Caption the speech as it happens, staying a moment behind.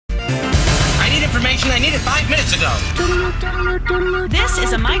information I needed 5 minutes ago. This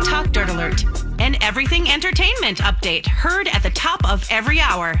is a My Talk Dirt Alert, an everything entertainment update heard at the top of every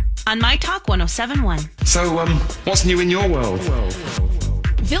hour on My Talk 107.1. So, what's new in your world?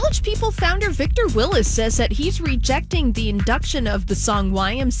 Village People founder Victor Willis says that he's rejecting the induction of the song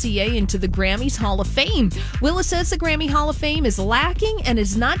Y.M.C.A. into the Grammys Hall of Fame. Willis says the Grammy Hall of Fame is lacking and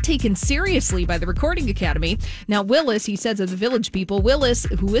is not taken seriously by the Recording Academy. Now, Willis, he says of the Village People, Willis,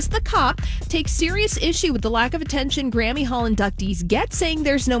 who is the cop, takes serious issue with the lack of attention Grammy Hall inductees get, saying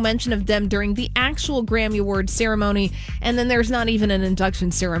there's no mention of them during the actual Grammy Awards ceremony, and then there's not even an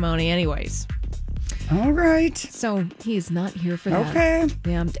induction ceremony anyways. All right. So he is not here for that. Okay.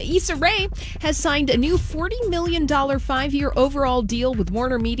 Yeah. Issa Rae has signed a new $40 million 5-year overall deal with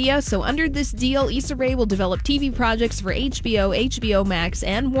Warner Media. So under this deal, Issa Rae will develop TV projects for HBO, HBO Max,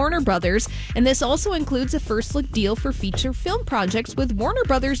 and Warner Brothers. And this also includes a first-look deal for feature film projects with Warner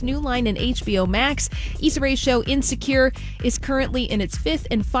Brothers' New Line and HBO Max. Issa Rae's show Insecure is currently in its 5th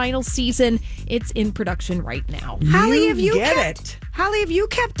and final season. It's in production right now. Holly, have you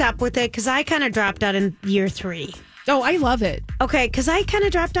kept up with it? Because I kind of dropped out in year 3. Oh, I love it. Okay, because I kind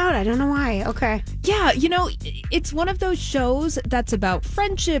of dropped out. I don't know why. Okay. Yeah, it's one of those shows that's about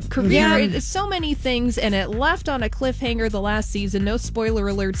friendship, career, it's so many things, and it left on a cliffhanger the last season. No spoiler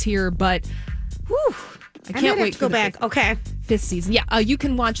alerts here, but whew, I can't wait to go back. Okay. 5th season. Yeah, you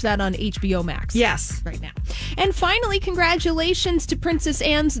can watch that on HBO Max. Yes. Right now. And finally, congratulations to Princess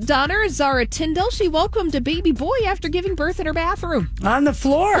Anne's daughter, Zara Tyndall. She welcomed a baby boy after giving birth in her bathroom. On the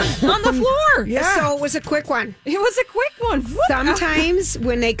floor. On the floor. Yeah. So it was a quick one. It was a quick one. Sometimes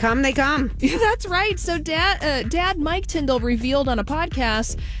when they come, they come. That's right. So Dad Mike Tyndall revealed on a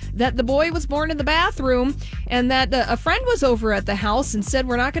podcast that the boy was born in the bathroom and that a friend was over at the house and said,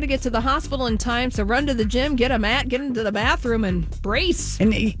 we're not going to get to the hospital in time, so run to the gym, get a mat, get into the bathroom and brace.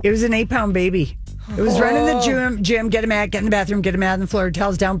 And it was an 8-pound baby. It was running the gym, get a mat, get in the bathroom, get a mat on the floor,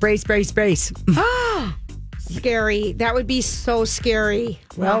 towels down, brace, brace, brace. Scary. That would be so scary.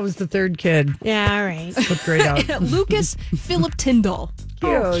 Well, it was the 3rd kid. Yeah, all right. Looked great out. Lucas Philip Tyndall.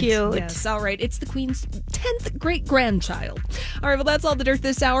 Cute. Oh, cute. Yes, all right. It's the Queen's 10th great-grandchild. All right, well, that's all the dirt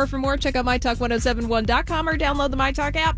this hour. For more, check out MyTalk1071.com or download the MyTalk app.